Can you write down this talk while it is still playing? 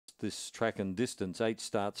this track and distance. 8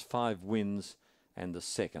 starts, 5 wins, and the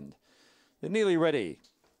second. They're nearly ready.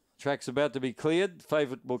 Track's about to be cleared.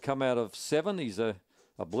 Favourite will come out of 7. He's a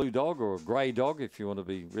blue dog or a grey dog, if you want to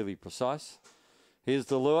be really precise. Here's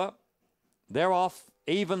the lure. They're off.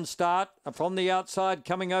 Even start from the outside,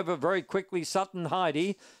 coming over very quickly, Sutton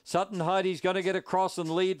Heidi. Sutton Heidi's going to get across and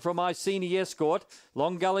lead from Iceni Escort.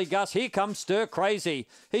 Long Gully Gus, here comes Stir Crazy.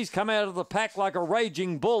 He's come out of the pack like a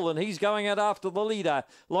raging bull, and he's going out after the leader.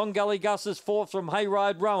 Long Gully Gus is fourth from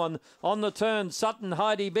Hayride Rowan. On the turn, Sutton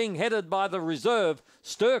Heidi being headed by the reserve,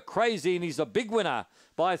 Stir Crazy, and he's a big winner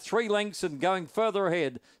by 3 lengths and going further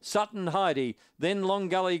ahead, Sutton Heidi. Then Long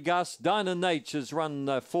Gully Gus, Dinah Nature's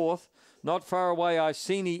run fourth. Not far away,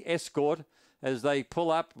 Iceni Escort as they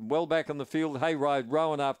pull up well back in the field. Hayride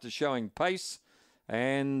Rowan after showing pace.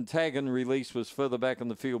 And Tag and Release was further back in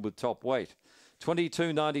the field with top weight.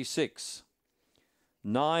 22.96.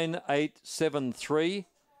 9.873.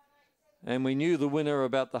 And we knew the winner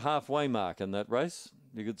about the halfway mark in that race.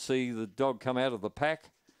 You could see the dog come out of the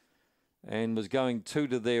pack and was going 2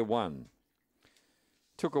 to their 1.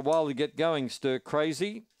 Took a while to get going, Stir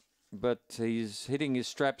Crazy, but he's hitting his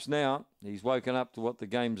straps now. He's woken up to what the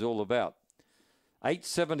game's all about.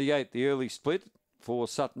 8.78 the early split for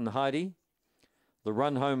Sutton Heidi. The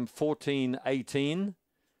run home 14.18,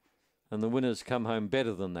 and the winners come home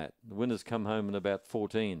better than that. The winners come home in about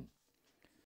 14.